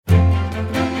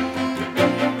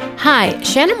Hi,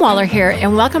 Shannon Waller here,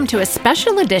 and welcome to a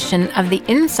special edition of the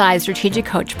Inside Strategic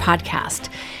Coach podcast.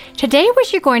 Today,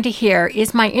 what you're going to hear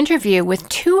is my interview with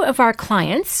two of our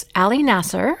clients, Ali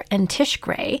Nasser and Tish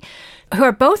Gray, who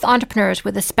are both entrepreneurs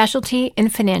with a specialty in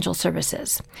financial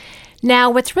services.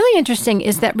 Now, what's really interesting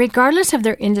is that regardless of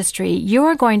their industry, you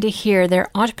are going to hear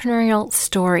their entrepreneurial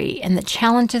story and the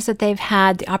challenges that they've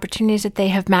had, the opportunities that they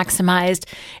have maximized,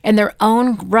 and their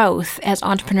own growth as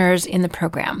entrepreneurs in the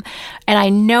program. And I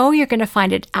know you're going to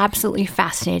find it absolutely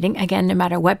fascinating, again, no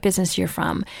matter what business you're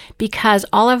from, because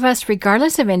all of us,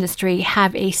 regardless of industry,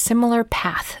 have a similar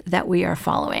path that we are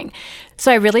following.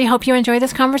 So I really hope you enjoy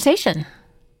this conversation.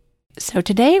 So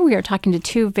today we are talking to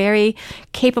two very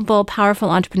capable, powerful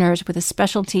entrepreneurs with a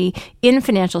specialty in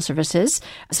financial services.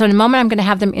 So in a moment, I'm going to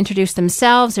have them introduce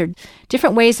themselves, their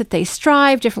different ways that they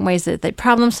strive, different ways that they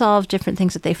problem solve, different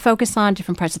things that they focus on,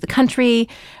 different parts of the country.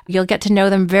 You'll get to know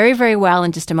them very, very well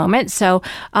in just a moment. So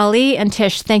Ali and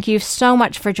Tish, thank you so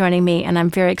much for joining me, and I'm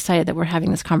very excited that we're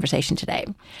having this conversation today.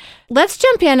 Let's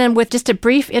jump in and with just a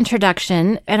brief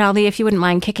introduction. And Ali, if you wouldn't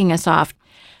mind kicking us off.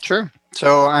 Sure.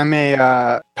 So I'm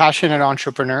a passionate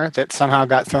entrepreneur that somehow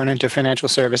got thrown into financial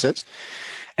services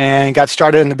and got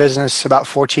started in the business about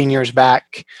 14 years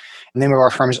back. The name of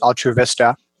our firm is Ultra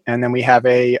Vista. And then we have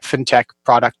a fintech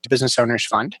product business owners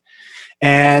fund.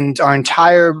 And our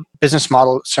entire business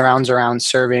model surrounds around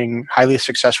serving highly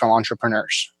successful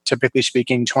entrepreneurs, typically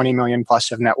speaking 20 million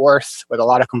plus of net worth with a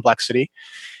lot of complexity.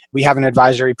 We have an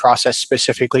advisory process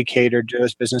specifically catered to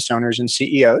those business owners and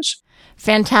CEOs.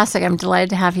 Fantastic. I'm delighted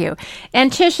to have you.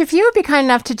 And Tish, if you would be kind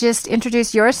enough to just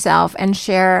introduce yourself and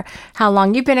share how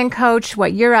long you've been in coach,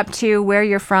 what you're up to, where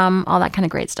you're from, all that kind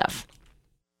of great stuff.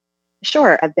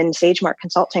 Sure. I've been SageMark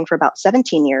Consulting for about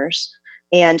 17 years,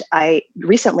 and I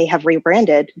recently have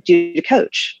rebranded due to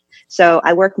Coach. So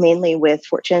I work mainly with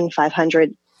Fortune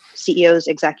 500 CEOs,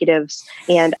 executives,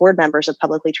 and board members of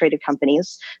publicly traded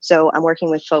companies. So I'm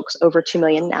working with folks over 2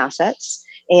 million in assets.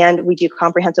 And we do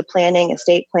comprehensive planning,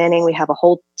 estate planning. We have a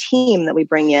whole team that we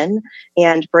bring in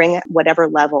and bring whatever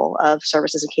level of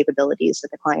services and capabilities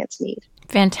that the clients need.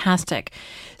 Fantastic.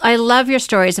 I love your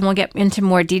stories, and we'll get into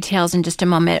more details in just a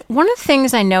moment. One of the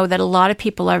things I know that a lot of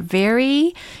people are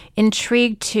very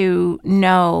intrigued to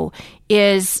know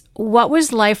is, what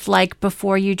was life like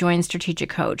before you joined Strategic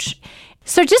Coach?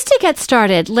 So just to get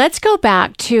started, let's go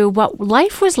back to what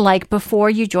life was like before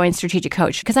you joined Strategic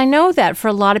Coach, because I know that for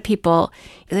a lot of people,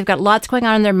 they've got lots going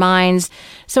on in their minds.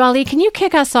 So Ali, can you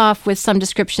kick us off with some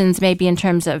descriptions, maybe in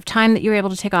terms of time that you were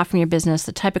able to take off from your business,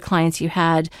 the type of clients you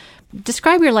had?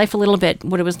 Describe your life a little bit,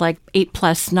 what it was like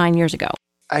 9 years ago.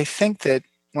 I think that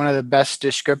one of the best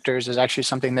descriptors is actually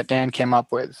something that Dan came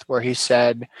up with, where he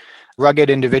said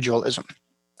rugged individualism.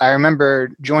 I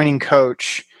remember joining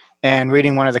Coach and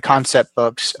reading one of the concept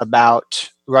books about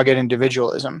rugged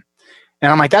individualism.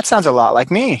 And I'm like, that sounds a lot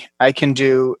like me. I can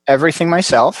do everything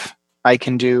myself. I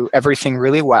can do everything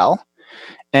really well.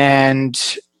 And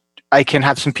I can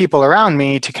have some people around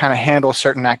me to kind of handle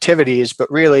certain activities,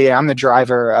 but really I'm the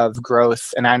driver of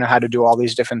growth, and I know how to do all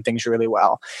these different things really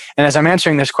well. And as I'm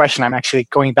answering this question, I'm actually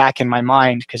going back in my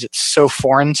mind, because it's so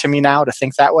foreign to me now to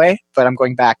think that way, but I'm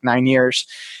going back 9 years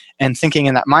and thinking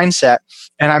in that mindset.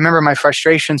 And I remember my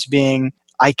frustrations being,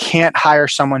 I can't hire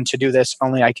someone to do this,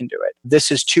 only I can do it. This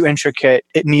is too intricate.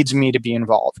 It needs me to be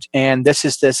involved. And this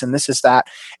is this and this is that.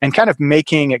 And kind of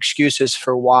making excuses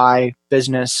for why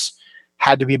business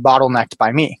had to be bottlenecked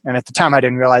by me. And at the time, I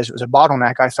didn't realize it was a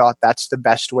bottleneck. I thought that's the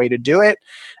best way to do it.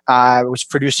 I was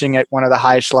producing at one of the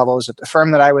highest levels at the firm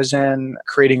that I was in,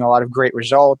 creating a lot of great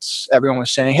results. Everyone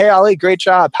was saying, hey, Ali, great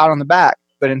job, pat on the back.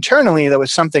 But internally, there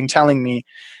was something telling me,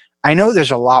 I know there's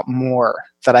a lot more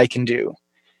that I can do.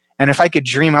 And if I could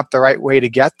dream up the right way to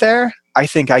get there, I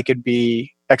think I could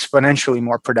be exponentially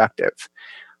more productive.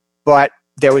 But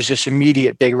there was this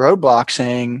immediate big roadblock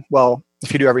saying, well,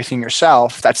 if you do everything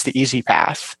yourself, that's the easy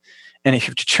path. And if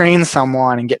you have to train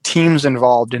someone and get teams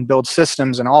involved and build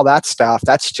systems and all that stuff,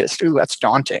 that's just, that's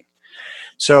daunting.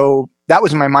 So that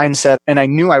was my mindset. And I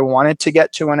knew I wanted to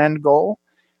get to an end goal,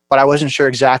 but I wasn't sure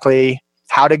exactly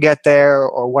how to get there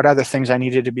or what other things I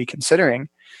needed to be considering.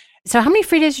 So how many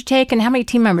free days did you take, and how many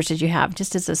team members did you have,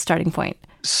 just as a starting point?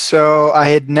 So I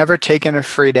had never taken a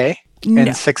free day in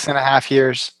 6.5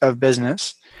 years of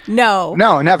business. No,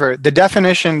 never. The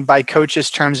definition by Coach's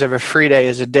terms of a free day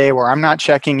is a day where I'm not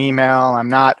checking email, I'm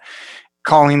not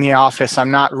calling the office,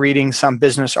 I'm not reading some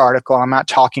business article, I'm not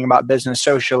talking about business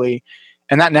socially,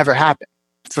 and that never happened.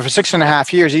 For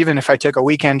 6.5 years, even if I took a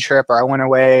weekend trip or I went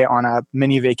away on a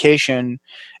mini vacation,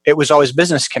 it was always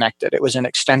business connected. It was an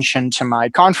extension to my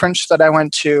conference that I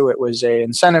went to. It was an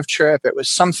incentive trip. It was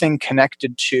something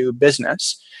connected to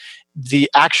business. the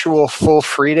actual full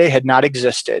free day had not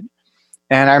existed.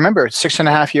 And I remember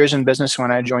 6.5 years in business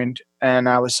when I joined, and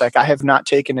I was like, I have not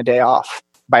taken a day off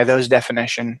by those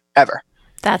definition ever.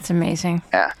 That's amazing.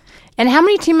 Yeah. And how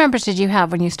many team members did you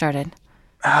have when you started?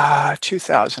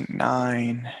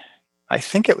 2009. I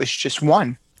think it was just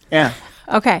one. Yeah.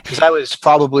 Okay. Because I was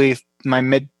probably my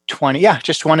mid-20s. Yeah,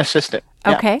 just one assistant.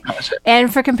 Okay. Yeah, that was it.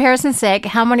 And for comparison's sake,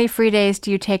 how many free days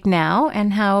do you take now,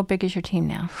 and how big is your team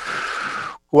now?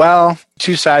 Well,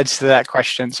 two sides to that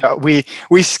question. So we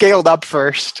scaled up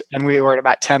first, and we were at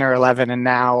about 10 or 11, and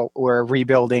now we're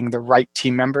rebuilding the right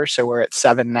team members. So we're at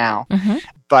 7 now,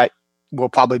 but we'll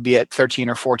probably be at 13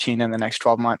 or 14 in the next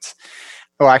 12 months.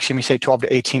 Well, actually, we say 12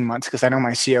 to 18 months, because I know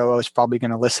my COO is probably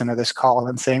going to listen to this call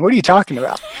and saying, what are you talking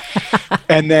about?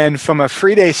 And then from a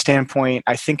free day standpoint,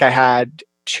 I think I had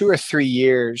 2 or 3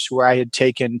 years where I had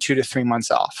taken 2 to 3 months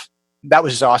off. That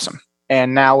was awesome.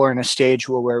 And now we're in a stage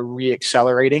where we're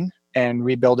re-accelerating and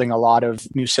rebuilding a lot of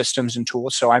new systems and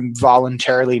tools. So I'm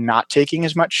voluntarily not taking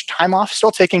as much time off,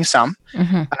 still taking some.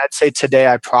 And I'd say today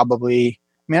I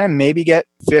maybe get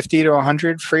 50 to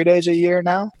 100 free days a year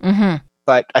now.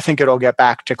 But I think it'll get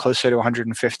back to closer to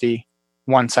 150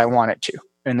 once I want it to.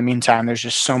 In the meantime, there's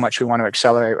just so much we want to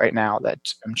accelerate right now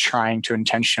that I'm trying to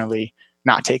intentionally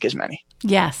not take as many.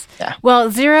 Yes. Yeah.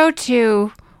 Well, 0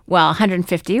 to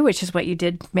 150, which is what you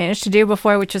did manage to do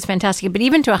before, which was fantastic. But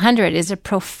even to 100 is a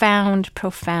profound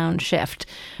shift.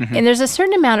 And there's a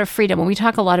certain amount of freedom. When we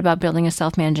talk a lot about building a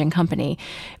self-managing company,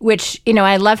 which,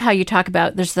 I love how you talk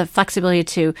about there's the flexibility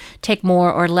to take more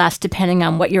or less depending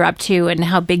on what you're up to and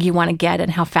how big you want to get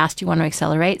and how fast you want to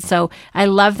accelerate. So I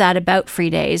love that about free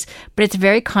days, but it's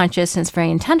very conscious and it's very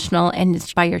intentional and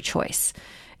it's by your choice.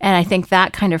 And I think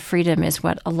that kind of freedom is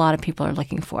what a lot of people are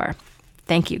looking for.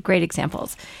 Thank you. Great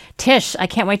examples. Tish, I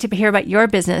can't wait to hear about your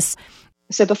business.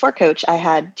 So before Coach, I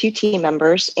had 2 team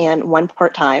members and 1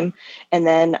 part-time. And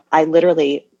then I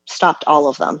literally stopped all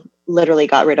of them, literally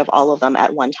got rid of all of them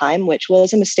at one time, which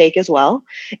was a mistake as well.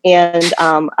 And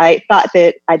I thought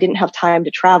that I didn't have time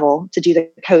to travel to do the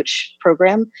Coach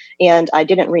program. And I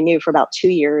didn't renew for about 2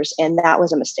 years. And that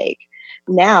was a mistake.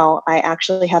 Now I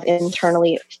actually have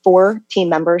internally 4 team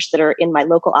members that are in my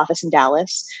local office in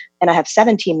Dallas, and I have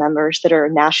 7 team members that are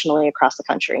nationally across the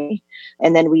country.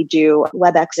 And then we do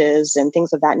WebExes and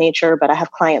things of that nature, but I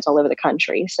have clients all over the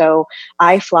country. So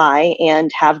I fly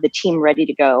and have the team ready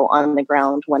to go on the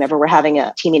ground whenever we're having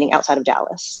a team meeting outside of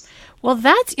Dallas. Well,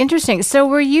 that's interesting. So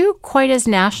were you quite as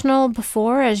national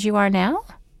before as you are now?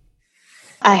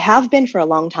 I have been for a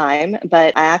long time,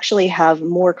 but I actually have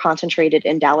more concentrated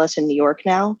in Dallas and New York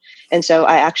now. And so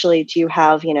I actually do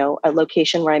have, a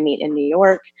location where I meet in New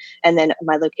York and then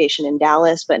my location in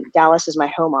Dallas, but Dallas is my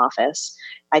home office.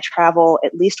 I travel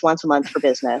at least once a month for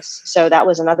business. So that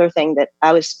was another thing that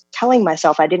I was telling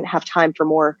myself I didn't have time for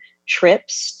more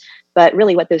trips. But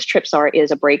really what those trips are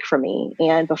is a break for me.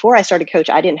 And before I started Coach,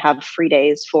 I didn't have free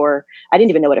days I didn't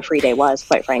even know what a free day was,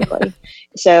 quite frankly.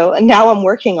 So now I'm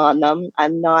working on them.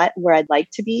 I'm not where I'd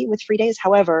like to be with free days.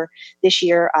 However, this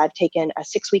year I've taken a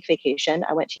 6-week vacation.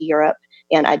 I went to Europe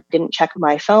and I didn't check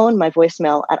my phone, my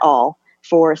voicemail at all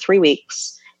for 3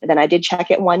 weeks. And then I did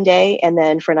check it one day. And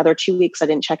then for another 2 weeks, I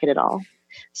didn't check it at all.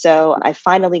 So I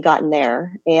finally gotten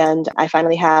there and I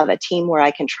finally have a team where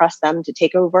I can trust them to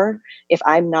take over if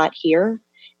I'm not here.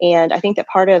 And I think that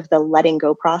part of the letting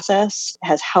go process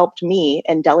has helped me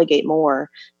and delegate more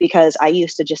because I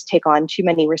used to just take on too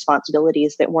many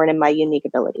responsibilities that weren't in my unique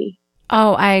ability.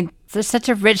 Oh, there's such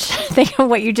a rich thing of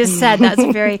what you just said. That's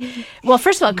well,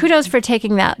 first of all, kudos for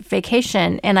taking that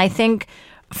vacation. And I think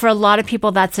for a lot of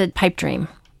people, that's a pipe dream.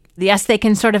 Yes, they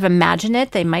can sort of imagine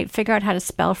it. They might figure out how to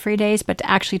spell free days, but to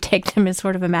actually take them is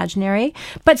sort of imaginary,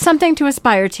 but something to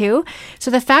aspire to.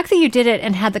 So the fact that you did it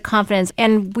and had the confidence,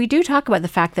 and we do talk about the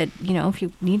fact that, if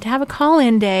you need to have a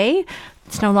call-in day,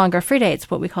 it's no longer a free day. It's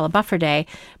what we call a buffer day.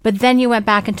 But then you went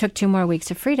back and took 2 more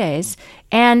weeks of free days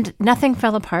and nothing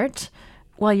fell apart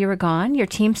while you were gone. Your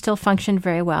team still functioned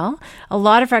very well. A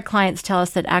lot of our clients tell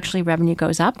us that actually revenue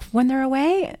goes up when they're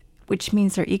away, which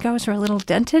means their egos are a little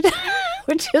dented,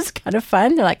 which is kind of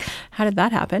fun. They're like, how did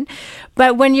that happen?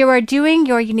 But when you are doing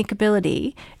your unique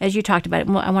ability, as you talked about it,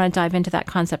 I want to dive into that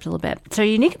concept a little bit. So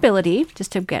unique ability,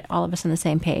 just to get all of us on the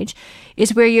same page,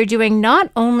 is where you're doing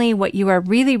not only what you are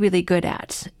really, really good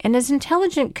at. And as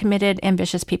intelligent, committed,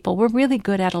 ambitious people, we're really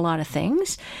good at a lot of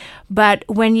things. But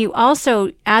when you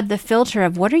also add the filter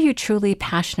of what are you truly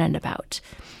passionate about?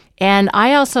 And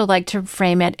I also like to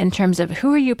frame it in terms of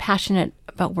who are you passionate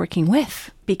about working with,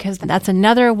 because that's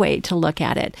another way to look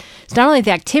at it. It's not only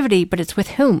the activity, but it's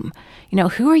with whom.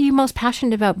 Who are you most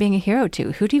passionate about being a hero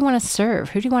to? Who do you want to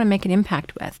serve? Who do you want to make an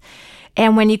impact with?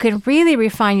 And when you can really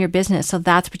refine your business, so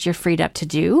that's what you're freed up to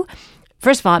do,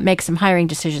 first of all, it makes some hiring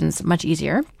decisions much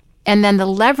easier. And then the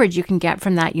leverage you can get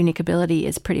from that unique ability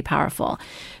is pretty powerful.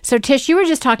 So Tish, you were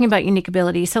just talking about unique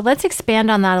ability. So let's expand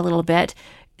on that a little bit.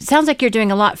 It sounds like you're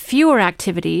doing a lot fewer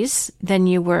activities than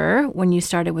you were when you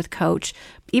started with Coach.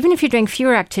 Even if you're doing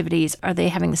fewer activities, are they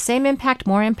having the same impact,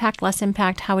 more impact, less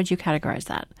impact? How would you categorize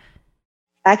that?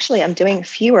 Actually, I'm doing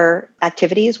fewer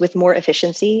activities with more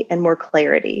efficiency and more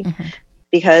clarity.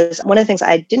 Because one of the things,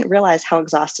 I didn't realize how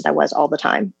exhausted I was all the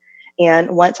time.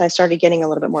 And once I started getting a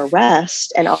little bit more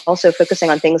rest and also focusing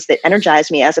on things that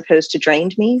energized me as opposed to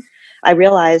drained me, I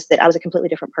realized that I was a completely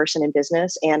different person in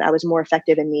business and I was more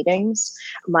effective in meetings.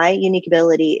 My unique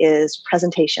ability is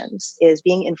presentations, is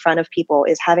being in front of people,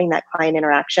 is having that client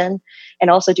interaction,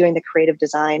 and also doing the creative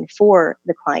design for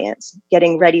the clients,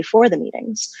 getting ready for the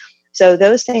meetings. So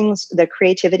those things, the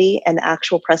creativity and the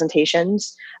actual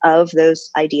presentations of those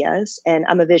ideas, and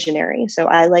I'm a visionary, so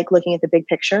I like looking at the big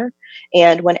picture.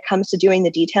 And when it comes to doing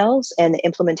the details and the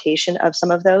implementation of some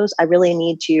of those, I really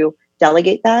need to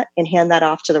delegate that and hand that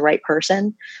off to the right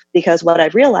person. Because what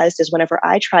I've realized is whenever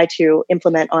I try to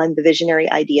implement on the visionary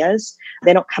ideas,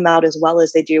 they don't come out as well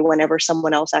as they do whenever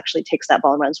someone else actually takes that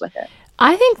ball and runs with it.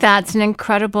 I think that's an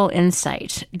incredible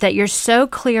insight, that you're so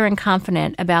clear and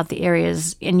confident about the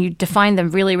areas and you define them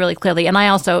really, really clearly. And I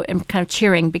also am kind of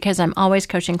cheering because I'm always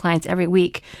coaching clients every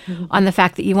week on the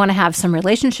fact that you want to have some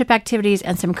relationship activities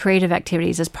and some creative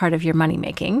activities as part of your money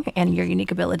making and your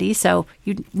unique ability. So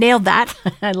you nailed that.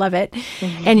 I love it.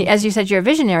 And as you said, you're a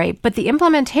visionary, but the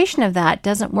implementation of that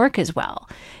doesn't work as well.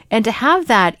 And to have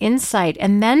that insight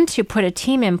and then to put a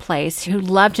team in place who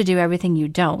love to do everything you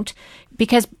don't,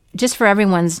 because just for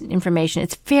everyone's information,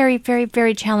 it's very, very,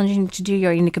 very challenging to do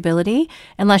your unique ability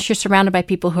unless you're surrounded by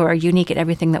people who are unique at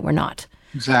everything that we're not.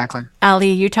 Exactly.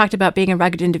 Ali, you talked about being a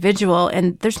rugged individual,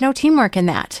 and there's no teamwork in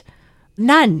that.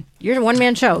 None. You're a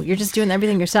one-man show. You're just doing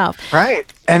everything yourself.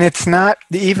 Right. And it's not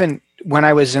even when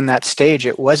I was in that stage,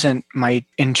 it wasn't my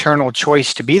internal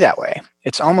choice to be that way.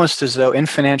 It's almost as though in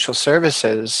financial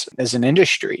services as an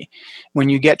industry, when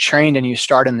you get trained and you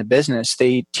start in the business,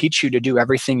 they teach you to do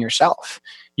everything yourself.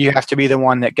 You have to be the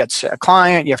one that gets a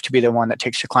client. You have to be the one that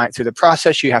takes a client through the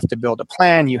process. You have to build a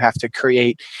plan. You have to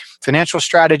create financial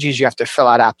strategies. You have to fill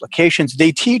out applications.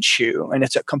 They teach you, and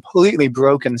it's a completely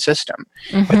broken system,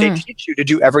 but they teach you to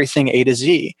do everything A to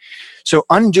Z. So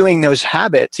undoing those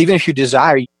habits, even if you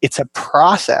desire, it's a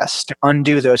process to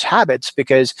undo those habits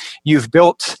because you've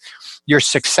built your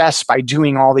success by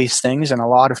doing all these things. And a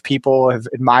lot of people have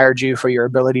admired you for your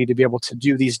ability to be able to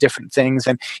do these different things.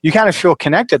 And you kind of feel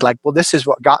connected, like, well, this is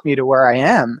what got me to where I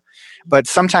am. But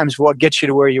sometimes what gets you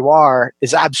to where you are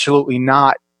is absolutely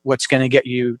not what's going to get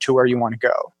you to where you want to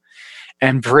go.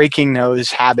 And breaking those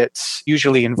habits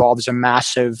usually involves a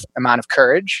massive amount of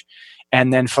courage.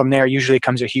 And then from there usually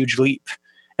comes a huge leap.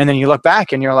 And then you look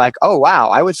back and you're like, oh, wow,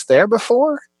 I was there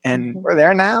before. And we're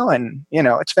there now. And, you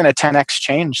know, it's been a 10x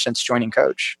change since joining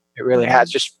Coach. It really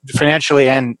has, just financially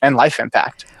and life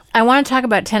impact. I want to talk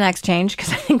about 10x change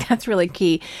because I think that's really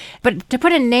key. But to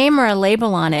put a name or a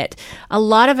label on it, a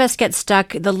lot of us get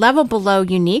stuck. The level below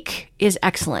unique is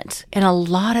excellent. And a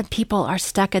lot of people are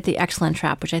stuck at the excellent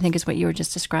trap, which I think is what you were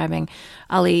just describing,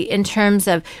 Ali, in terms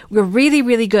of we're really,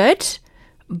 really good,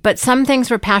 but some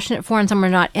things we're passionate for and some we're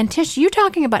not. And Tish, you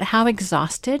talking about how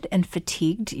exhausted and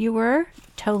fatigued you were.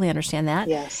 Totally understand that.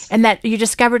 Yes. And that you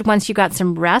discovered once you got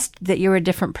some rest that you were a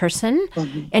different person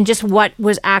and just what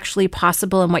was actually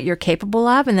possible and what you're capable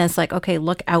of. And then it's like, okay,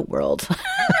 look out, world.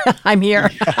 I'm here.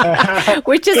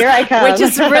 which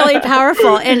is really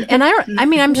powerful. And I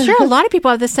mean, I'm sure a lot of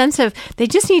people have the sense of they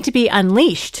just need to be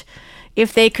unleashed.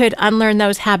 If they could unlearn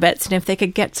those habits and if they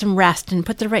could get some rest and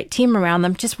put the right team around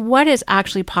them, just what is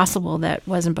actually possible that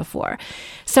wasn't before.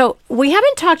 So we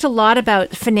haven't talked a lot about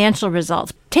financial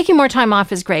results. Taking more time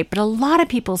off is great, but a lot of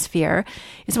people's fear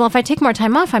is, well, if I take more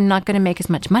time off, I'm not going to make as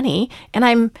much money.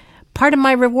 And part of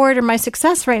my reward or my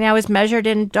success right now is measured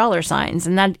in dollar signs.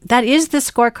 And that is the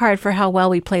scorecard for how well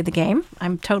we play the game.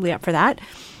 I'm totally up for that.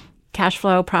 Cash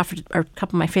flow, profit are a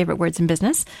couple of my favorite words in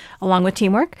business, along with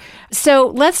teamwork. So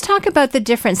let's talk about the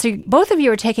difference. So both of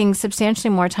you are taking substantially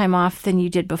more time off than you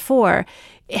did before.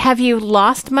 Have you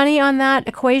lost money on that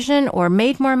equation or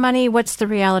made more money? What's the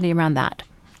reality around that?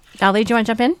 Ali, do you want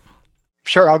to jump in?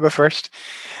 Sure, I'll go first.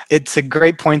 It's a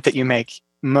great point that you make.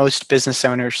 Most business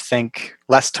owners think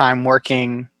less time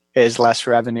working is less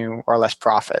revenue or less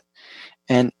profit.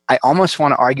 And I almost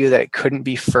want to argue that it couldn't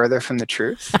be further from the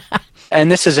truth.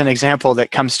 And this is an example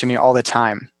that comes to me all the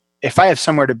time. If I have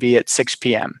somewhere to be at 6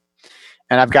 p.m.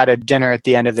 and I've got a dinner at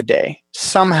the end of the day,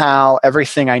 somehow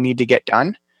everything I need to get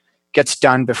done gets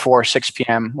done before 6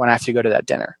 p.m. when I have to go to that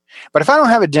dinner. But if I don't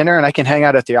have a dinner and I can hang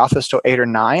out at the office till 8 or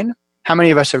 9, how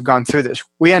many of us have gone through this?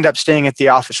 We end up staying at the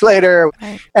office later,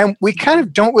 and we kind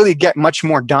of don't really get much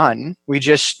more done. We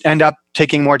just end up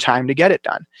taking more time to get it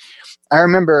done. I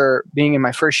remember being in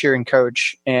my first year in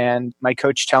coach and my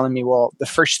coach telling me, well, the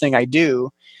first thing I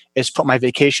do is put my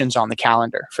vacations on the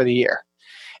calendar for the year.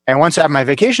 And once I have my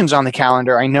vacations on the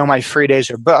calendar, I know my free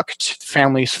days are booked.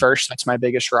 Family's first, that's my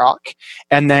biggest rock.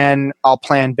 And then I'll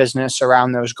plan business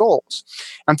around those goals.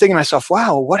 I'm thinking to myself,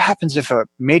 wow, what happens if a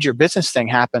major business thing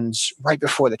happens right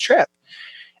before the trip?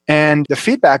 And the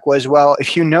feedback was, well,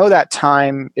 if you know that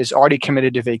time is already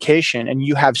committed to vacation and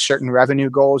you have certain revenue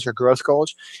goals or growth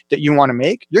goals that you want to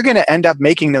make, you're going to end up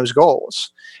making those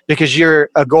goals because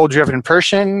you're a goal-driven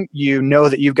person. You know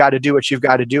that you've got to do what you've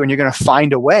got to do and you're going to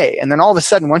find a way. And then all of a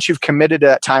sudden, once you've committed to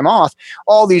that time off,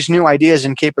 all these new ideas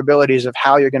and capabilities of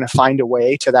how you're going to find a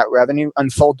way to that revenue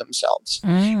unfold themselves.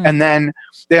 And then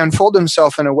they unfold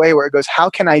themselves in a way where it goes, how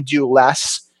can I do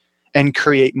less and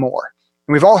create more?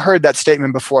 We've all heard that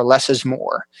statement before, less is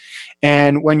more.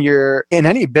 And when you're in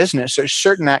any business, there's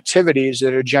certain activities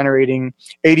that are generating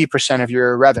 80% of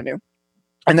your revenue.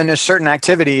 And then there's certain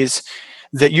activities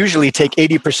that usually take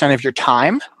 80% of your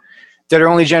time that are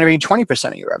only generating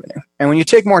 20% of your revenue. And when you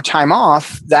take more time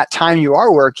off, that time you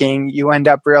are working, you end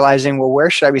up realizing, well, where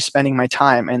should I be spending my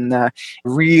time? In the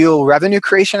real revenue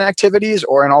creation activities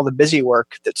or in all the busy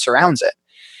work that surrounds it?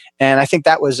 And I think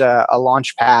that was a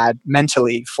launch pad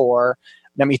mentally for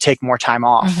let me take more time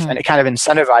off. And it kind of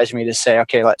incentivized me to say,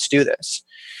 okay, let's do this.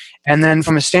 And then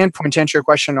from a standpoint to answer your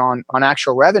question on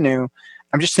actual revenue,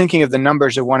 I'm just thinking of the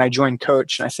numbers of when I joined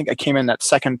Coach. And I think I came in that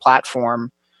second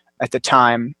platform at the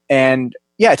time. And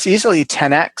yeah, it's easily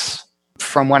 10x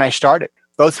from when I started,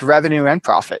 both revenue and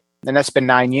profit. And that's been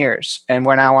 9 years. And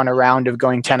we're now on a round of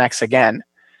going 10x again.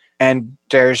 And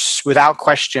there's, without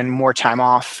question, more time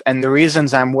off. And the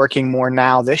reasons I'm working more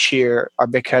now this year are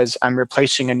because I'm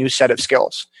replacing a new set of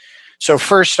skills. So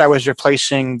first, I was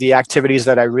replacing the activities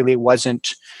that I really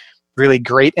wasn't really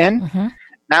great in.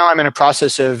 Now I'm in a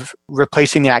process of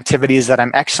replacing the activities that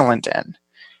I'm excellent in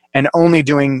and only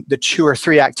doing the 2 or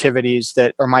 3 activities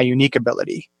that are my unique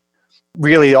ability.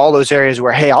 Really all those areas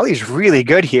where, hey, Ollie's really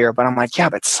good here, but I'm like, yeah,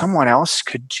 but someone else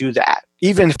could do that.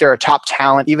 Even if they're a top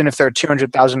talent, even if they're a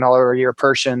 $200,000 a year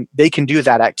person, they can do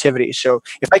that activity. So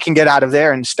if I can get out of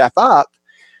there and step up,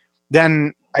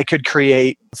 then I could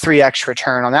create 3x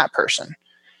return on that person.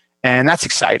 And that's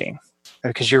exciting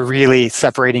because you're really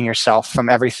separating yourself from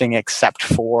everything except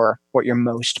for what you're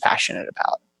most passionate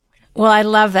about. Well, I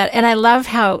love that. And I love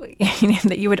how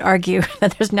that you would argue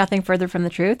that there's nothing further from the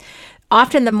truth.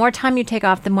 Often, the more time you take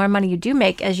off, the more money you do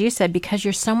make, as you said, because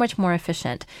you're so much more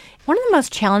efficient. One of the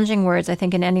most challenging words, I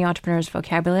think, in any entrepreneur's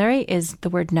vocabulary is the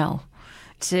word no.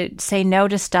 To say no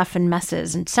to stuff and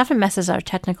messes. And stuff and messes are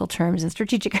technical terms in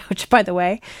Strategic Coach, by the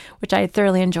way, which I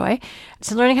thoroughly enjoy.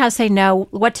 So learning how to say no,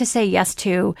 what to say yes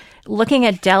to, looking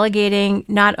at delegating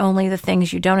not only the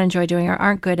things you don't enjoy doing or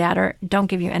aren't good at or don't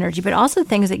give you energy, but also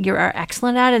things that you are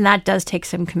excellent at. And that does take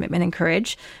some commitment and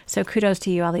courage. So kudos to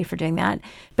you, Ollie, for doing that.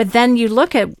 But then you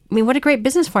look at, what a great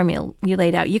business formula you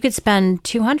laid out. You could spend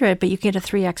 $200, but you get a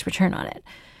 3x return on it.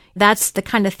 That's the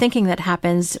kind of thinking that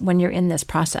happens when you're in this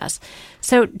process.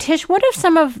 So, Tish, what have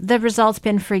some of the results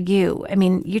been for you? I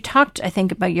mean, you talked, I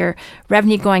think, about your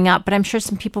revenue going up, but I'm sure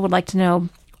some people would like to know,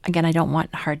 again, I don't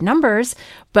want hard numbers,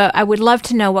 but I would love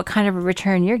to know what kind of a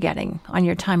return you're getting on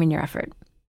your time and your effort.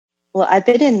 Well, I've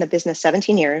been in the business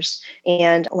 17 years,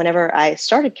 and whenever I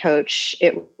started Coach,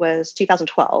 it was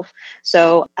 2012.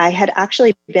 So I had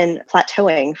actually been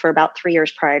plateauing for about 3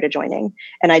 years prior to joining,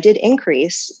 and I did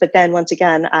increase, but then once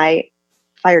again, I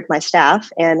fired my staff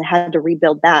and had to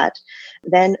rebuild that.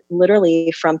 Then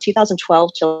literally from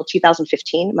 2012 till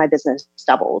 2015, my business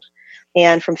doubled.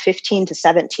 And from 15 to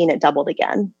 17, it doubled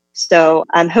again. So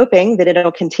I'm hoping that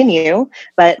it'll continue.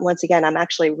 But once again, I'm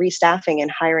actually restaffing and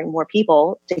hiring more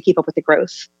people to keep up with the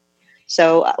growth.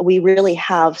 So we really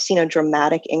have seen a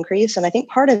dramatic increase. And I think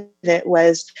part of it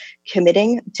was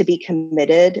committing to be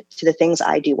committed to the things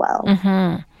I do well.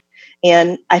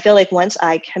 And I feel like once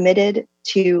I committed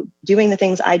to doing the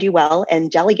things I do well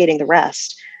and delegating the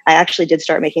rest, I actually did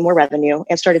start making more revenue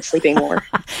and started sleeping more.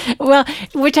 Well,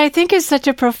 which I think is such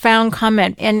a profound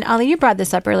comment. And Ollie, you brought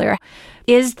this up earlier,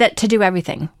 is that to do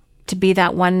everything, to be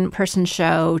that one person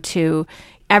show, to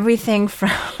everything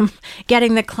from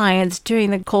getting the clients,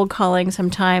 doing the cold calling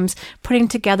sometimes, putting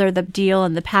together the deal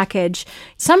and the package,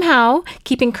 somehow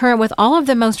keeping current with all of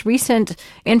the most recent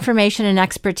information and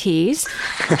expertise,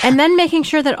 and then making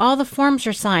sure that all the forms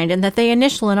are signed and that they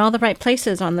initial in all the right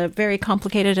places on the very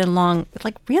complicated and long.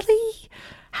 Like, really?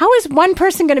 how is one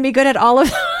person going to be good at all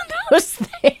of those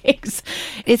things?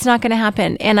 It's not going to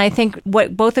happen. And I think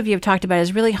what both of you have talked about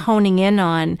is really honing in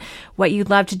on what you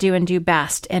love to do and do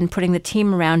best and putting the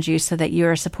team around you so that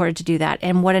you're supported to do that,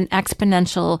 and what an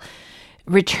exponential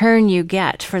return you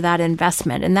get for that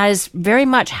investment. And that is very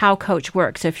much how Coach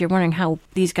works. So if you're wondering how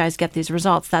these guys get these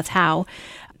results, that's how.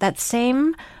 That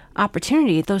same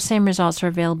opportunity, those same results are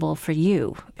available for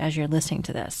you as you're listening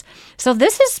to this. So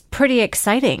this is pretty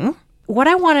exciting. What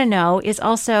I want to know is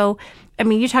also, I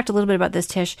mean, you talked a little bit about this,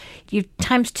 Tish. You've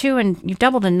times 2 and you've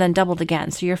doubled and then doubled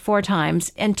again. So you're 4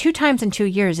 times, and 2 times in 2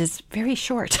 years is very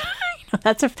short.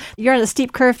 You're on a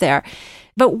steep curve there.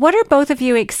 But what are both of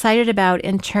you excited about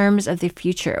in terms of the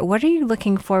future? What are you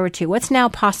looking forward to? What's now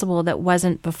possible that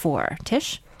wasn't before?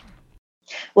 Tish?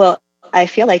 Well, I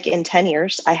feel like in 10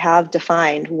 years, I have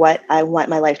defined what I want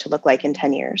my life to look like in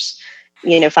 10 years.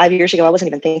 5 years ago, I wasn't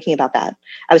even thinking about that.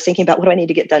 I was thinking about what do I need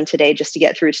to get done today just to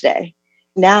get through today.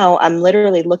 Now I'm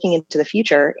literally looking into the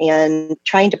future and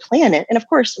trying to plan it. And of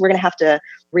course, we're going to have to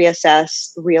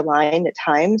reassess, realign at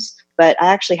times, but I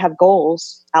actually have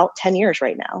goals out 10 years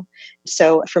right now.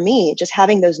 So for me, just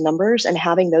having those numbers and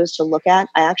having those to look at,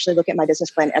 I actually look at my business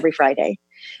plan every Friday.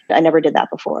 I never did that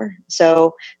before.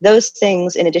 So those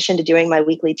things, in addition to doing my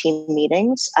weekly team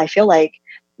meetings, I feel like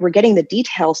we're getting the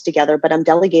details together, but I'm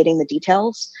delegating the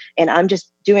details, and I'm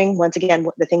just doing, once again,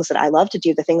 the things that I love to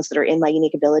do, the things that are in my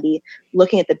unique ability,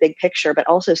 looking at the big picture, but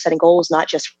also setting goals, not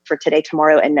just for today,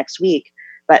 tomorrow, and next week,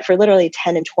 but for literally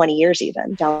 10 and 20 years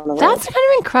even down the road. That's kind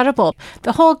of incredible.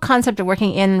 The whole concept of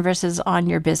working in versus on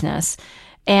your business,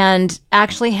 and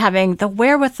actually having the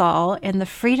wherewithal and the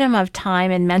freedom of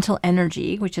time and mental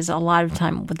energy, which is a lot of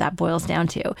time what that boils down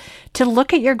to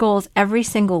look at your goals every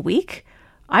single week.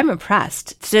 I'm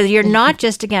impressed. So you're not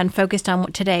just, again, focused on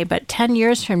what today, but 10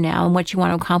 years from now and what you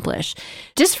want to accomplish.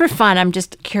 Just for fun, I'm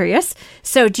just curious.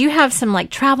 So do you have some like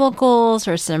travel goals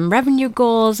or some revenue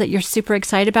goals that you're super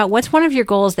excited about? What's one of your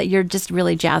goals that you're just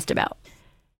really jazzed about?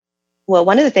 Well,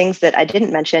 one of the things that I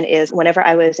didn't mention is whenever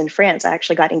I was in France, I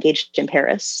actually got engaged in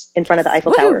Paris in front of the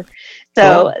Eiffel Tower.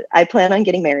 So I plan on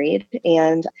getting married.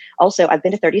 And also, I've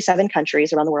been to 37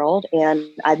 countries around the world, and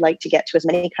I'd like to get to as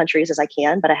many countries as I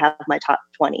can, but I have my top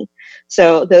 20.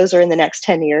 So those are in the next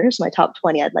 10 years, my top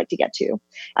 20 I'd like to get to.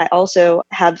 I also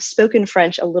have spoken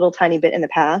French a little tiny bit in the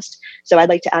past, so I'd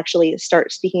like to actually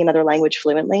start speaking another language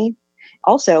fluently.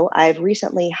 Also, I've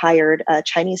recently hired a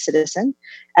Chinese citizen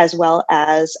as well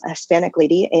as a Hispanic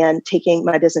lady, and taking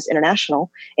my business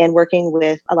international and working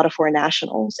with a lot of foreign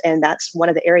nationals. And that's one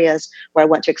of the areas where I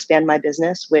want to expand my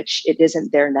business, which it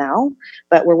isn't there now,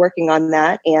 but we're working on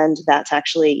that. And that's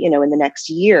actually, in the next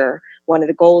year, one of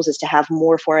the goals is to have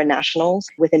more foreign nationals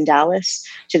within Dallas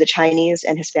to the Chinese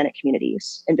and Hispanic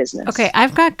communities in business. Okay,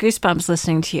 I've got goosebumps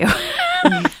listening to you.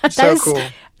 So cool.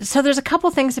 So there's a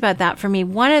couple things about that for me.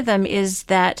 One of them is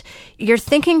that you're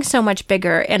thinking so much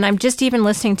bigger, and I'm just even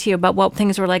listening to you about what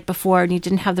things were like before, and you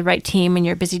didn't have the right team, and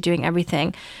you're busy doing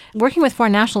everything. Working with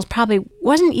foreign nationals probably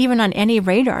wasn't even on any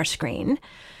radar screen,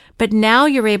 but now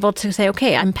you're able to say,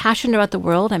 okay, I'm passionate about the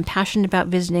world. I'm passionate about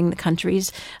visiting the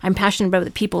countries. I'm passionate about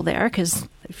the people there, because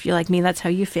if you're like me, that's how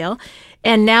you feel.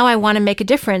 And now I want to make a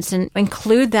difference and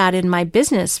include that in my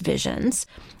business visions.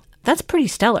 That's pretty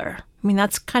stellar. I mean,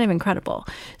 that's kind of incredible.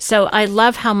 So I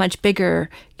love how much bigger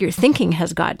your thinking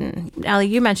has gotten. Ali,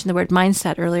 you mentioned the word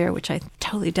mindset earlier, which I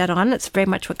totally dead on. That's very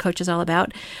much what Coach is all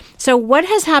about. So what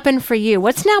has happened for you?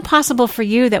 What's now possible for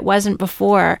you that wasn't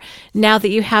before, now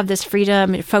that you have this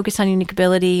freedom, focus on unique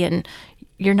ability, and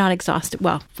you're not exhausted?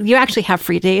 Well, you actually have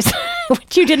free days,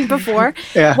 which you didn't before.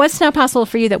 Yeah. What's now possible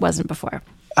for you that wasn't before?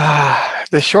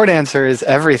 The short answer is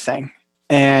everything.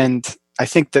 And I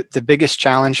think that the biggest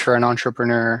challenge for an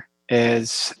entrepreneur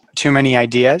is too many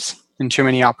ideas and too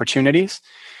many opportunities.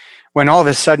 When all of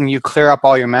a sudden you clear up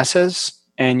all your messes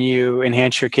and you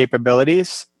enhance your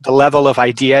capabilities, the level of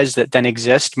ideas that then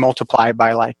exist multiply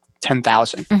by like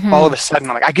 10,000. Mm-hmm. All of a sudden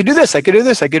I'm like, I could do this, I could do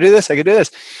this, I could do this, I could do this.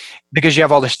 Because you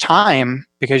have all this time,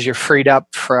 because you're freed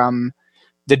up from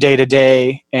the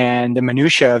day-to-day and the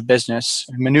minutia of business.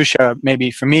 Minutia maybe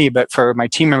for me, but for my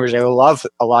team members, they love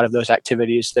a lot of those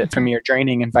activities that for me are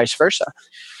draining, and vice versa.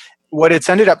 What it's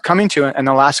ended up coming to in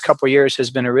the last couple of years has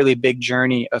been a really big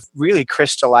journey of really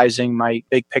crystallizing my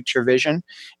big picture vision.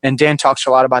 And Dan talks a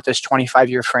lot about this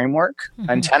 25-year framework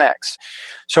and 10X.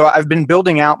 So I've been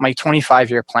building out my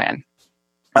 25-year plan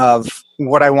of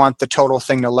what I want the total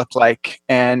thing to look like.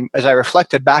 And as I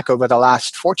reflected back over the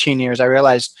last 14 years, I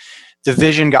realized the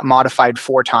vision got modified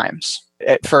 4 times.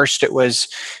 At first, it was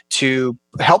to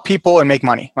help people and make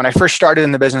money. When I first started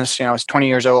in the business, I was 20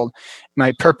 years old.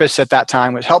 My purpose at that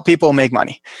time was help people make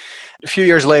money. A few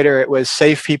years later, it was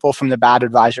save people from the bad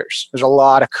advisors. There's a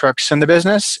lot of crooks in the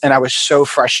business, and I was so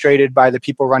frustrated by the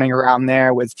people running around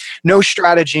there with no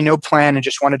strategy, no plan, and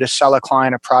just wanted to sell a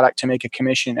client a product to make a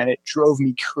commission, and it drove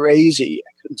me crazy.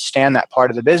 I couldn't stand that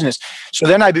part of the business. So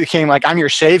then I became like, I'm your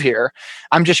savior.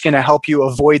 I'm just going to help you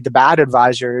avoid the bad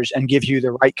advisors and give you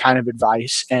the right kind of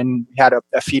advice. And we had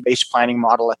a fee-based planning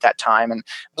model at that time, and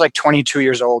I was like 22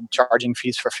 years old, charging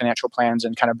fees for financial plans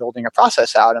and kind of building a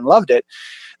process out, and loved it.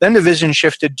 Then the vision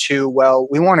shifted to, well,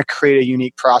 we want to create a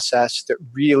unique process that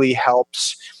really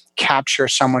helps capture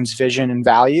someone's vision and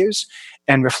values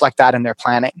and reflect that in their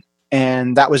planning.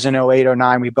 And that was in 08,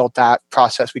 09. We built that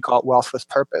process. We call it Wealth with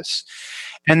Purpose.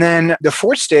 And then the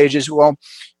fourth stage is, well,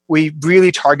 we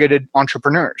really targeted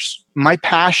entrepreneurs. My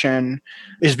passion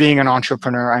is being an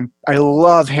entrepreneur. I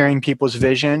love hearing people's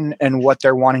vision and what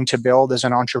they're wanting to build as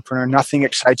an entrepreneur. Nothing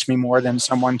excites me more than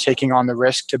someone taking on the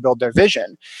risk to build their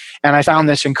vision. And I found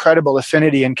this incredible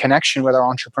affinity and connection with our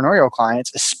entrepreneurial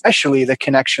clients, especially the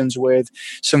connections with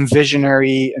some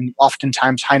visionary and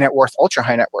oftentimes high net worth, ultra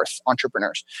high net worth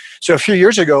entrepreneurs. So a few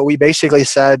years ago, we basically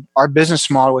said our business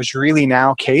model is really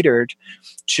now catered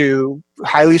to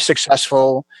highly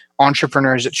successful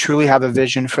entrepreneurs that truly have a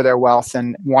vision for their wealth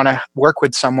and want to work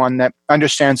with someone that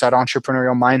understands that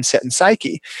entrepreneurial mindset and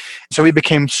psyche. So we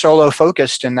became solo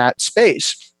focused in that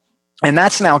space. And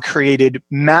that's now created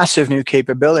massive new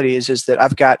capabilities, is that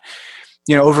I've got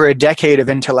over a decade of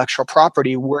intellectual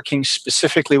property working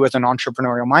specifically with an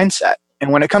entrepreneurial mindset.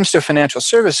 And when it comes to financial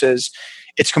services,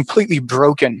 it's completely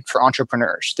broken for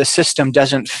entrepreneurs. The system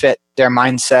doesn't fit their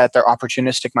mindset, their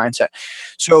opportunistic mindset.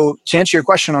 So to answer your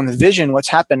question on the vision, what's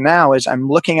happened now is I'm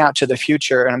looking out to the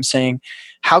future and I'm saying,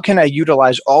 how can I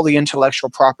utilize all the intellectual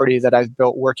property that I've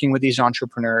built working with these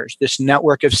entrepreneurs, this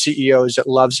network of CEOs that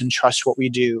loves and trusts what we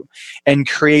do, and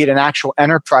create an actual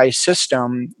enterprise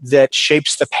system that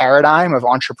shapes the paradigm of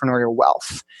entrepreneurial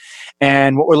wealth?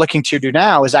 And what we're looking to do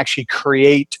now is actually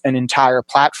create an entire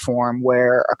platform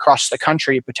where across the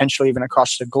country, potentially even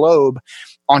across the globe,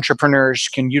 entrepreneurs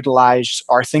can utilize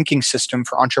our thinking system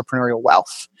for entrepreneurial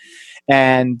wealth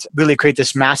and really create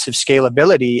this massive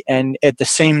scalability, and at the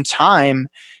same time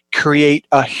create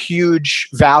a huge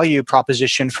value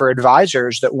proposition for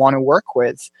advisors that want to work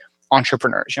with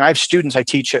entrepreneurs. I have students I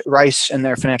teach at Rice in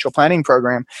their financial planning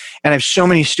program, and I have so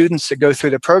many students that go through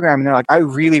the program and they're like, I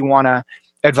really want to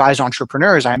advise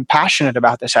entrepreneurs. I'm passionate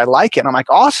about this. I like it. And I'm like,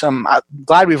 awesome. I'm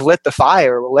glad we've lit the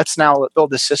fire. Well, let's now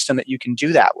build a system that you can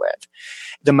do that with.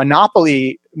 The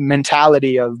monopoly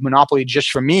mentality of monopoly just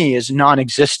for me is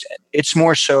non-existent. It's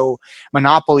more so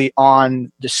monopoly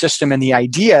on the system and the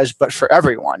ideas, but for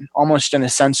everyone, almost in a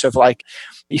sense of like,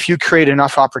 if you create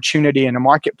enough opportunity in a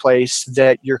marketplace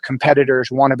that your competitors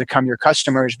want to become your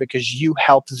customers because you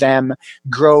help them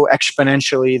grow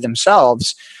exponentially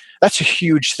themselves, that's a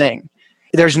huge thing.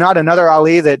 There's not another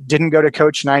Ali that didn't go to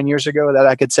coach 9 years ago that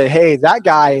I could say, hey, that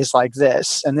guy is like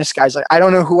this, and this guy's like, I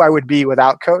don't know who I would be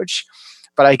without coach,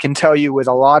 but I can tell you with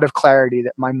a lot of clarity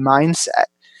that my mindset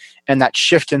and that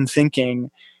shift in thinking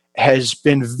has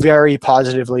been very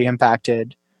positively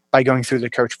impacted by going through the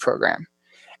coach program.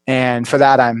 And for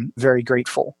that, I'm very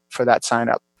grateful for that sign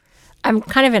up. I'm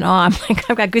kind of in awe.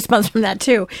 I've got goosebumps from that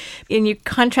too. And you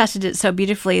contrasted it so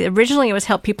beautifully. Originally, it was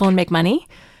help people and make money.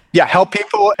 Yeah, help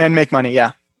people and make money,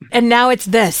 yeah. And now it's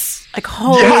this. Like,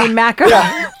 holy mackerel.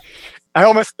 Yeah. I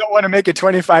almost don't want to make a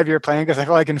 25-year plan because I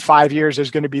feel like in 5 years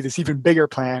there's going to be this even bigger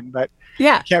plan, but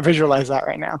I can't visualize that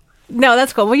right now. No,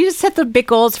 that's cool. Well, you just set the big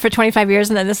goals for 25 years,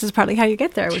 and then this is partly how you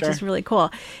get there, which is really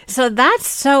cool. So that's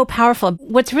so powerful.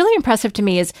 What's really impressive to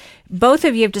me is both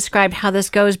of you have described how this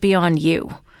goes beyond you.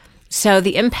 So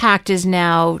the impact is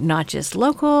now not just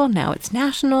local, now it's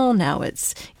national, now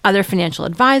it's other financial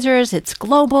advisors, it's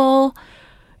global.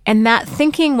 And that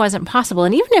thinking wasn't possible.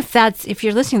 And even if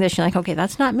you're listening to this, you're like, okay,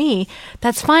 that's not me,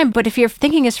 that's fine. But if your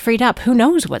thinking is freed up, who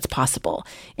knows what's possible?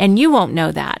 And you won't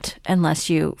know that unless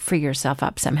you free yourself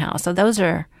up somehow. So those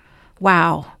are,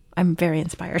 wow, I'm very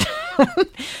inspired.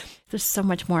 There's so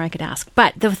much more I could ask.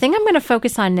 But the thing I'm going to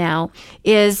focus on now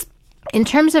is in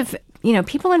terms of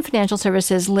people in financial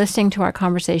services listening to our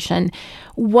conversation,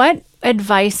 what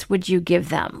advice would you give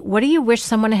them? What do you wish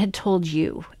someone had told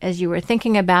you as you were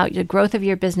thinking about the growth of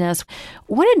your business?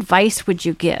 What advice would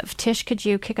you give? Tish, could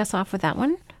you kick us off with that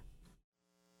one?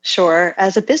 Sure.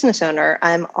 As a business owner,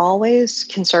 I'm always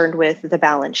concerned with the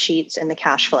balance sheets and the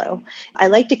cash flow. I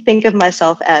like to think of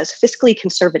myself as fiscally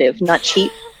conservative, not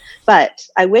cheap. But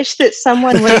I wish that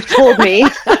someone would have told me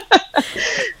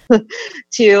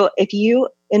to if you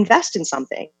invest in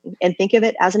something and think of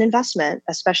it as an investment,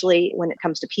 especially when it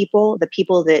comes to people, the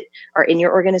people that are in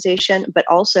your organization, but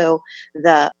also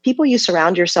the people you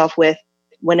surround yourself with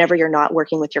whenever you're not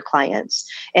working with your clients.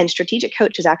 And Strategic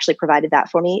Coach has actually provided that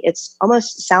for me. It's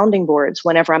almost sounding boards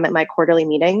whenever I'm at my quarterly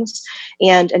meetings.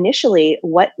 And initially,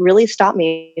 what really stopped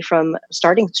me from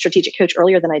starting Strategic Coach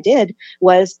earlier than I did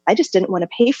was I just didn't want to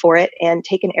pay for it and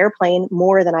take an airplane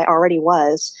more than I already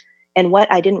was. And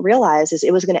what I didn't realize is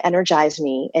it was going to energize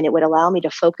me and it would allow me to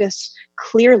focus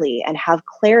clearly and have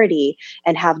clarity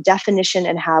and have definition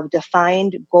and have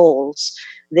defined goals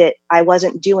that I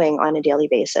wasn't doing on a daily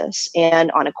basis.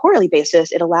 And on a quarterly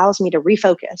basis, it allows me to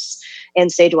refocus and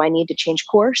say, do I need to change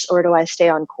course or do I stay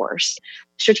on course?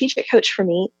 Strategic Coach for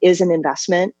me is an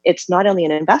investment. It's not only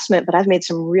an investment, but I've made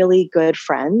some really good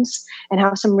friends and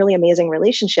have some really amazing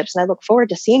relationships. And I look forward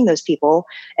to seeing those people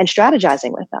and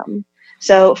strategizing with them.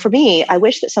 So for me, I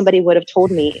wish that somebody would have told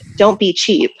me, don't be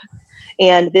cheap.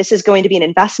 And this is going to be an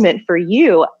investment for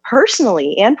you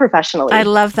personally and professionally. I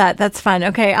love that. That's fun.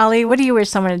 Okay, Ali, what do you wish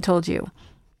someone had told you?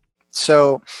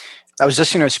 So I was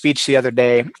listening to a speech the other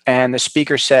day, and the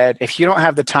speaker said, if you don't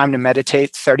have the time to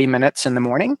meditate 30 minutes in the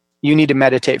morning, you need to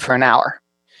meditate for an hour.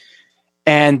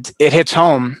 And it hits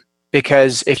home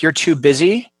because if you're too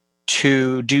busy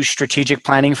to do strategic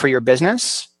planning for your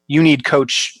business, you need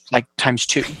coach like times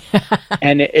 2.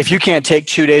 And if you can't take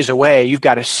 2 days away, you've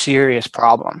got a serious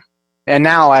problem. And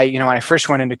now when I first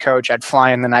went into coach, I'd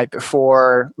fly in the night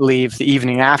before, leave the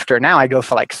evening after. Now I go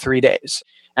for like 3 days.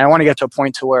 And I want to get to a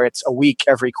point to where it's a week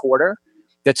every quarter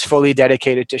that's fully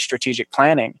dedicated to strategic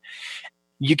planning.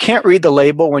 You can't read the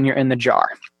label when you're in the jar.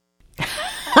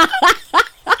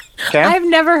 Okay? I've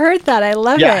never heard that. I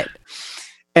love it.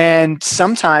 And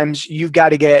sometimes you've got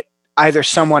to get either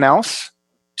someone else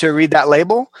to read that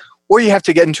label, or you have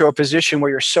to get into a position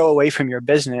where you're so away from your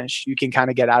business, you can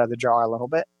kind of get out of the jar a little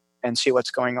bit and see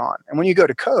what's going on. And when you go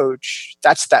to coach,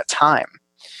 that's that time,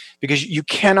 because you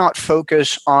cannot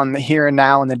focus on the here and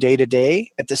now and the day-to-day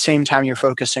at the same time you're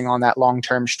focusing on that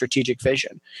long-term strategic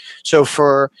vision. So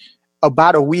for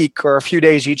about a week or a few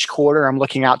days each quarter, I'm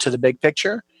looking out to the big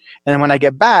picture. And then when I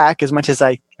get back, as much as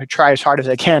I try as hard as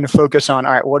I can to focus on,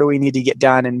 all right, what do we need to get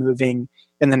done and moving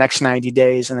in the next 90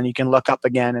 days? And then you can look up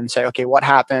again and say, okay, what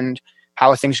happened? How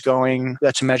are things going?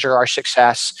 Let's measure our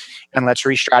success and let's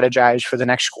re-strategize for the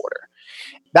next quarter.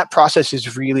 That process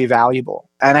is really valuable.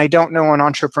 And I don't know an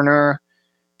entrepreneur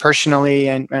personally,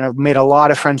 and I've made a lot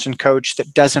of friends in coach,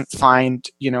 that doesn't find,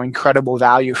 incredible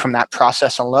value from that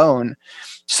process alone,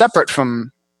 separate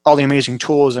from all the amazing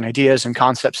tools and ideas and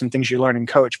concepts and things you learn in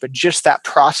coach. But just that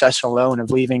process alone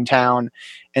of leaving town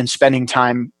and spending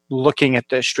time looking at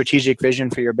the strategic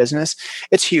vision for your business,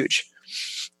 it's huge.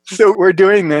 So we're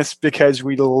doing this because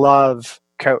we love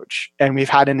coach, and we've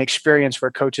had an experience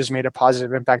where coach has made a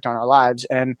positive impact on our lives.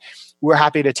 And we're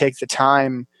happy to take the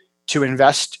time to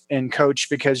invest in coach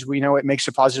because we know it makes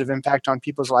a positive impact on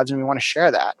people's lives, and we want to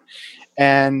share that.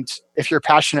 And if you're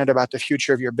passionate about the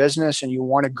future of your business and you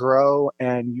want to grow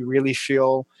and you really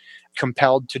feel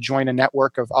compelled to join a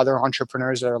network of other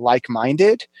entrepreneurs that are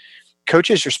like-minded, coach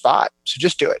is your spot. So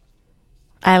just do it.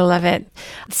 I love it.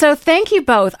 So thank you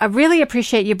both. I really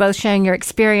appreciate you both sharing your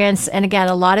experience. And again,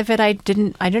 a lot of it I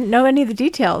didn't know any of the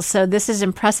details. So this is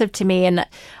impressive to me. And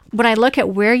when I look at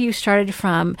where you started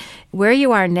from, where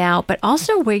you are now, but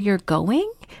also where you're going,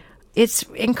 it's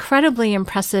incredibly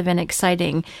impressive and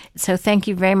exciting. So thank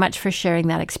you very much for sharing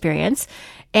that experience.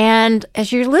 And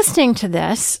as you're listening to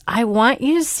this, I want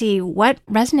you to see what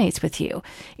resonates with you.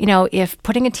 If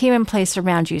putting a team in place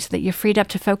around you so that you're freed up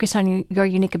to focus on your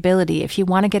unique ability, if you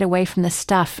want to get away from the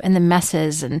stuff and the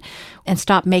messes and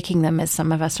stop making them, as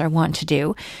some of us are wont to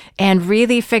do, and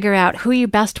really figure out who you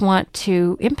best want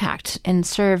to impact and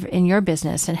serve in your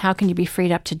business and how can you be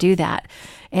freed up to do that.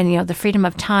 And, the freedom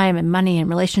of time and money and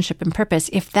relationship and purpose,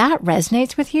 if that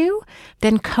resonates with you,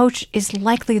 then coach is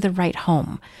likely the right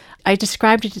home. I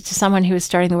described it to someone who was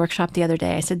starting the workshop the other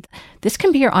day. I said, this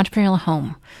can be your entrepreneurial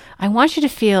home. I want you to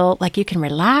feel like you can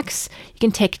relax, you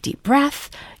can take a deep breath,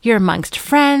 you're amongst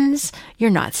friends, you're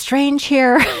not strange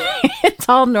here. It's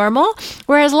all normal.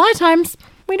 Whereas a lot of times,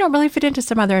 we don't really fit into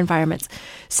some other environments.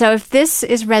 So if this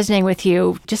is resonating with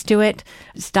you, just do it.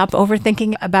 Stop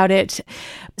overthinking about it.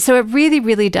 So it really,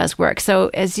 really does work. So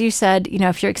as you said,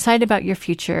 if you're excited about your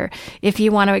future, if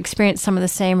you want to experience some of the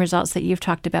same results that you've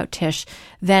talked about, Tish,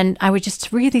 then I would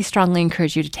just really strongly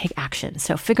encourage you to take action.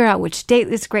 So figure out which date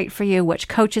is great for you, which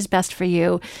coach is best for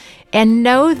you, and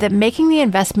know that making the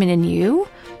investment in you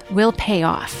will pay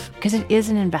off because it is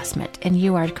an investment and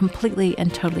you are completely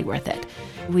and totally worth it.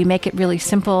 We make it really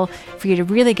simple for you to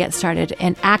really get started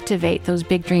and activate those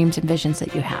big dreams and visions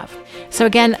that you have. So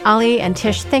again, Ali and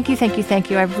Tish, thank you.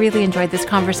 I've really enjoyed this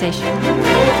conversation.